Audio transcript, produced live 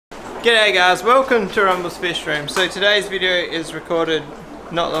G'day guys, welcome to Rumble's Fish Room. So today's video is recorded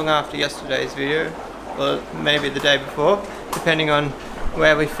not long after yesterday's video, or maybe the day before, depending on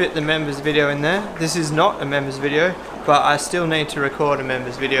where we fit the members video in there. This is not a members video, but I still need to record a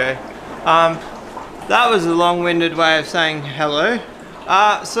members video. That was a long-winded way of saying hello.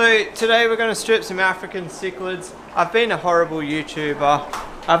 So today we're going to strip some African cichlids. I've been a horrible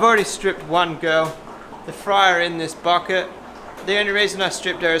YouTuber. I've already stripped one girl, the fryer in this bucket. The only reason I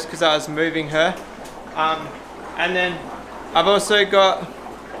stripped her is because I was moving her. And then I've also got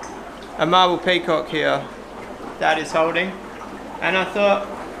a marble peacock here that is holding. And I thought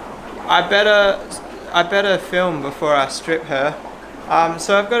I better film before I strip her.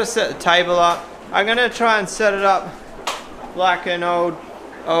 So I've got to set the table up. I'm going to try and set it up like an old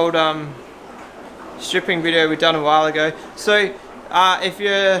stripping video we done a while ago. So if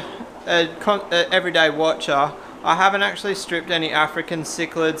you're an everyday watcher, I haven't actually stripped any African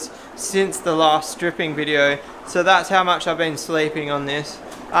cichlids since the last stripping video, so that's how much I've been sleeping on this.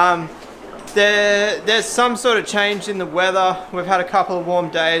 There's some sort of change in the weather. We've had a couple of warm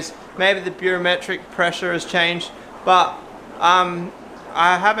days. Maybe the barometric pressure has changed, but I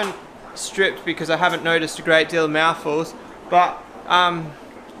haven't stripped because I haven't noticed a great deal of mouthfuls. But not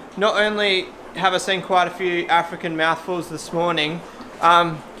only have I seen quite a few African mouthfuls this morning,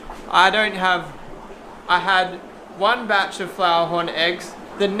 I had one batch of flower horn eggs.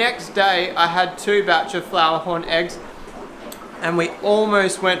 The next day I had two batch of flower horn eggs, and we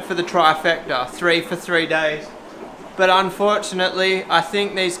almost went for the trifecta, 3 for 3 days. But unfortunately, I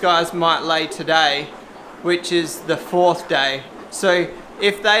think these guys might lay today, which is the 4th day. So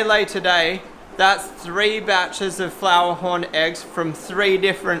if they lay today, that's 3 batches of flower horn eggs from 3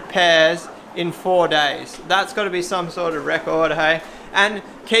 different pairs in 4 days. That's got to be some sort of record, hey? And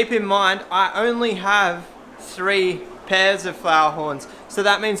keep in mind, I only have 3 pairs of flower horns, so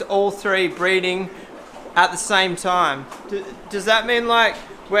that means all 3 breeding at the same time. Does that mean like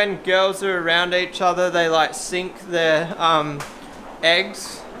when girls are around each other they like sync their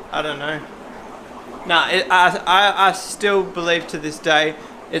eggs? I don't know. Nah, I still believe to this day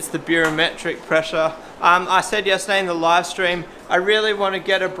it's the barometric pressure. I said yesterday in the live stream I really want to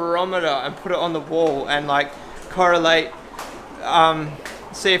get a barometer and put it on the wall and like correlate,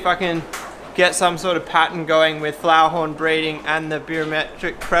 see if I can get some sort of pattern going with flower horn breeding and the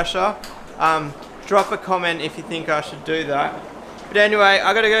barometric pressure. Drop a comment if you think I should do that. But anyway,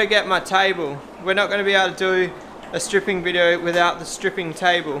 I gotta go get my table. We're not gonna be able to do a stripping video without the stripping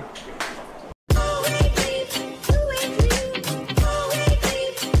table.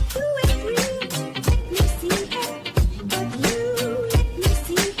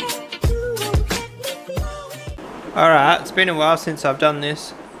 Alright, it's been a while since I've done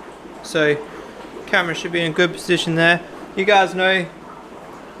this, so camera should be in a good position there. You guys know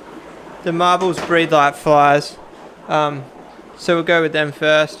the marbles breed like flies, so we'll go with them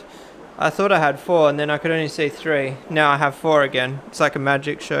first. I thought I had 4 and then I could only see 3. Now I have 4 again. It's like a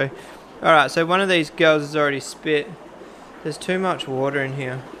magic show. Alright, so one of these girls has already spit. There's too much water in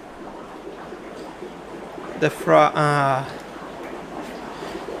here. See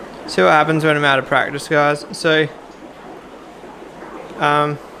what happens when I'm out of practice, guys. So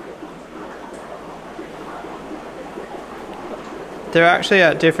they're actually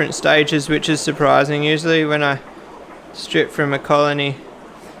at different stages, which is surprising. Usually when I strip from a colony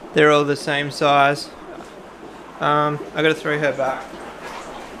they're all the same size. I gotta throw her back.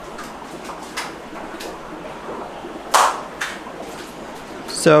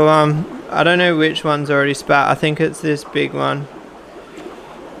 So I don't know which one's already spat. I think it's this big one.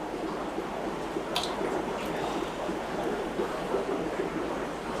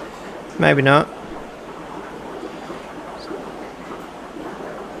 Maybe not.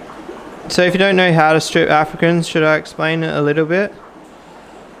 So if you don't know how to strip Africans, should I explain it a little bit?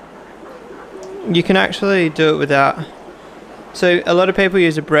 You can actually do it without. So a lot of people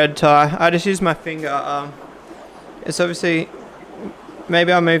use a bread tie. I just use my finger. It's obviously,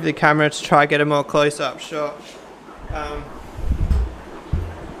 maybe I'll move the camera to try get a more close-up shot.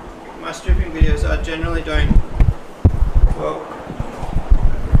 My stripping videos, I generally don't. Well,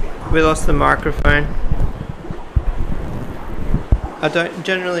 we lost the microphone. I don't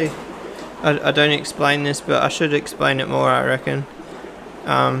generally. I don't explain this, but I should explain it more, I reckon.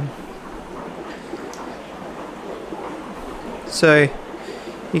 So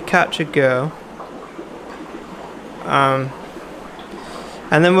you catch a girl, and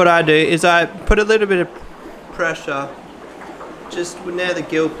then what I do is I put a little bit of pressure just near the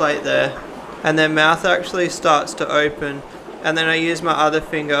gill plate there, and their mouth actually starts to open, and then I use my other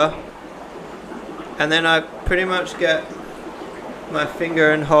finger, and then I pretty much get my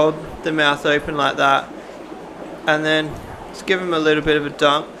finger and hold the mouth open like that, and then just give them a little bit of a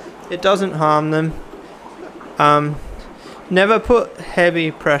dunk. It doesn't harm them. Never put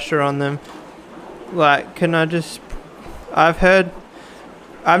heavy pressure on them. Like, I've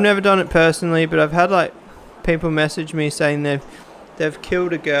never done it personally, but I've had like people message me saying they've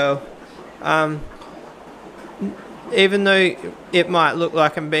killed a girl. Even though it might look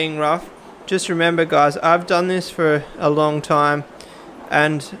like I'm being rough, just remember, guys, I've done this for a long time,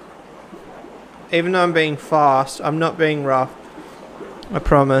 and even though I'm being fast, I'm not being rough. I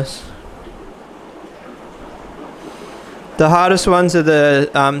promise. The hardest ones are the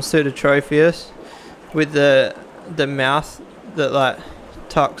pseudotropheus, with the mouth that like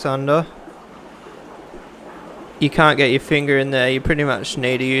tucks under. You can't get your finger in there. You pretty much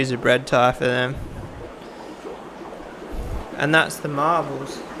need to use a bread tie for them. And that's the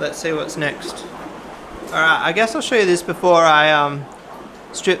marbles. Let's see what's next. Alright, I guess I'll show you this before I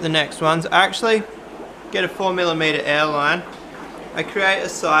strip the next ones. I actually get a 4mm airline. I create a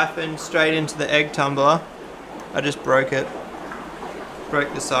siphon straight into the egg tumbler. I just broke it.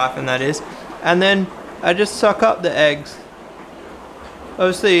 Broke the siphon, that is. And then I just suck up the eggs.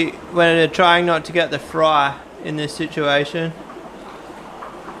 Obviously, when they're trying not to get the fry in this situation.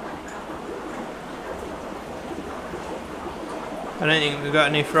 I don't think we've got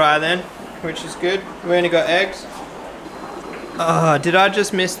any fry then, which is good. We only got eggs. Oh, did I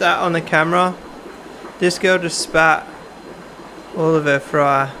just miss that on the camera? This girl just spat all of her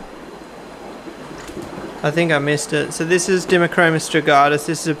fry. I think I missed it. So this is Dimachromis strigatus.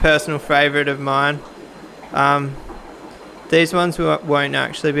 This is a personal favourite of mine. These ones won't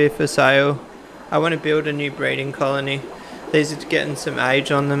actually be for sale. I want to build a new breeding colony. These are getting some age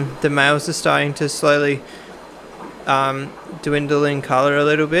on them. The males are starting to slowly dwindle in colour a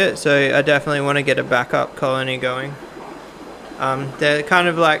little bit, so I definitely want to get a backup colony going. They're kind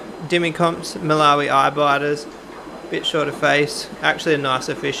of like Dimicomps, Malawi eye biters, bit shorter face, actually a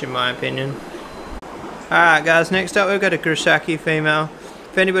nicer fish in my opinion. Alright guys, next up we've got a Grishaki female.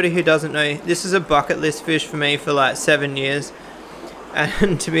 If anybody who doesn't know, this is a bucket list fish for me for like 7 years,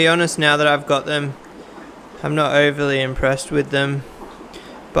 and to be honest, now that I've got them, I'm not overly impressed with them,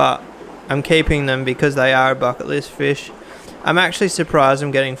 but I'm keeping them because they are a bucket list fish. I'm actually surprised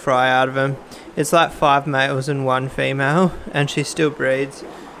I'm getting fry out of them. It's like 5 males and 1 female, and she still breeds.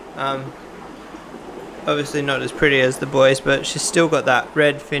 Obviously not as pretty as the boys, but she's still got that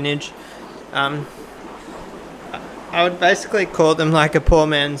red finnage. I would basically call them like a poor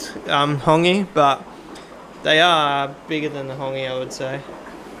man's hongi, but they are bigger than the hongi, I would say.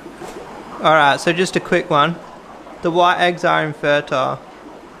 Alright, so just a quick one. The white eggs are infertile,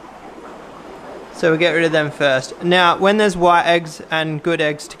 so we'll get rid of them first. Now, when there's white eggs and good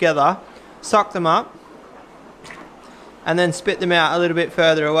eggs together, suck them up and then spit them out a little bit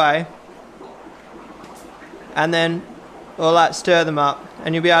further away, and then or like stir them up,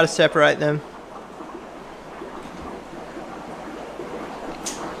 and you'll be able to separate them.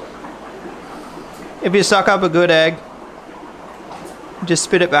 If you suck up a good egg, just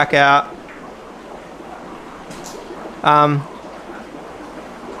spit it back out.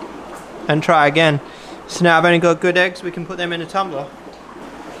 And try again. So now I've only got good eggs, we can put them in a tumbler.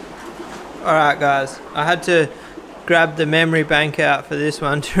 Alright guys, I had to grab the memory bank out for this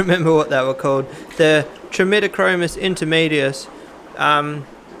one to remember what they were called. The Trimitochromis intermedius.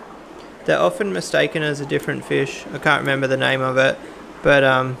 They're often mistaken as a different fish. I can't remember the name of it,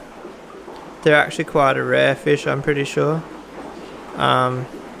 but they're actually quite a rare fish, I'm pretty sure.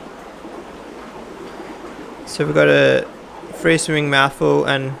 So we've got a free swimming mouthful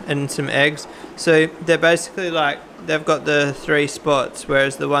and some eggs. So they're basically like, they've got the 3 spots,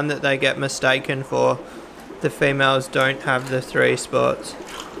 whereas the one that they get mistaken for, the females don't have the 3 spots.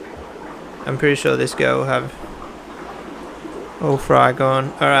 I'm pretty sure this girl will have all fry gone.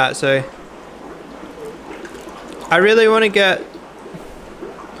 Alright, so I really want to get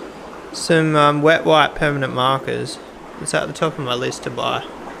some wet white permanent markers. It's at the top of my list to buy.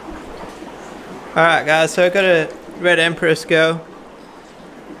 Alright guys, so I've got a red empress girl.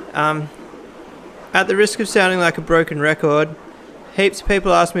 At the risk of sounding like a broken record, heaps of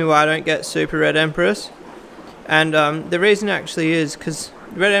people ask me why I don't get super red empress, and the reason actually is because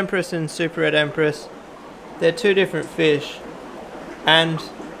red empress and super red empress, they're 2 different fish, and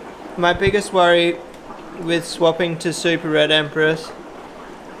my biggest worry with swapping to super red empress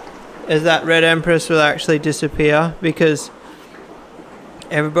is that red empress will actually disappear, because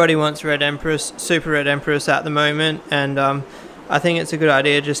everybody wants red empress, super red empress at the moment, and I think it's a good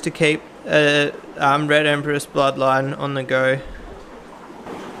idea just to keep a red empress bloodline on the go.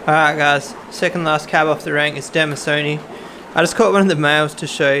 Alright guys, second last cab off the rank is Demasoni. I just caught one of the males to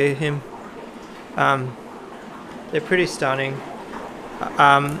show you him. They're pretty stunning.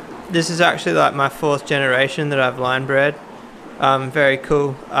 This is actually like my 4th generation that I've line bred. Very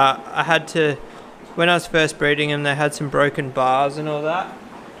cool. I had to, when I was first breeding them, they had some broken bars and all that.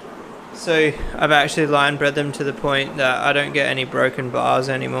 So I've actually line bred them to the point that I don't get any broken bars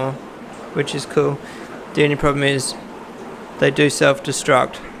anymore, which is cool. The only problem is they do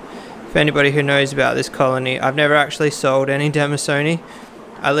self-destruct. For anybody who knows about this colony, I've never actually sold any Demisoni.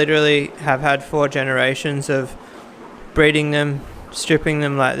 I literally have had 4 generations of breeding them, stripping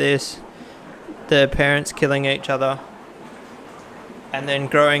them like this, the parents killing each other, and then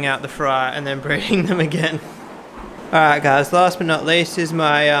growing out the fry and then breeding them again. Alright guys, last but not least is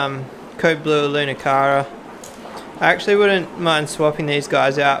my Code Blue Lunacara. I actually wouldn't mind swapping these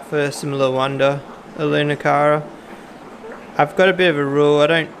guys out for some Lawanda Lunacara. I've got a bit of a rule, I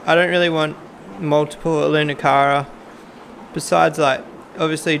don't really want multiple Lunacara, besides like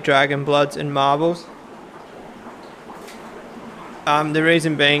obviously Dragon Bloods and Marbles. The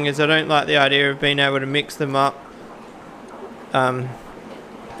reason being is I don't like the idea of being able to mix them up.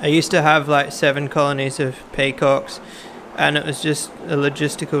 I used to have like 7 colonies of peacocks, and it was just a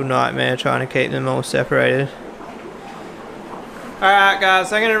logistical nightmare trying to keep them all separated. Alright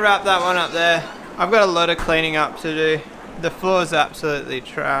guys, I'm going to wrap that one up there. I've got a lot of cleaning up to do. The floor's absolutely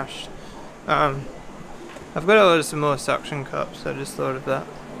trashed. I've got to order some more suction cups, I just thought of that.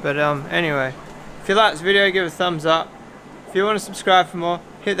 But anyway, if you like this video, give it a thumbs up. If you want to subscribe for more,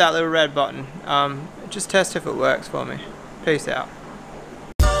 hit that little red button. Just test if it works for me. Peace out.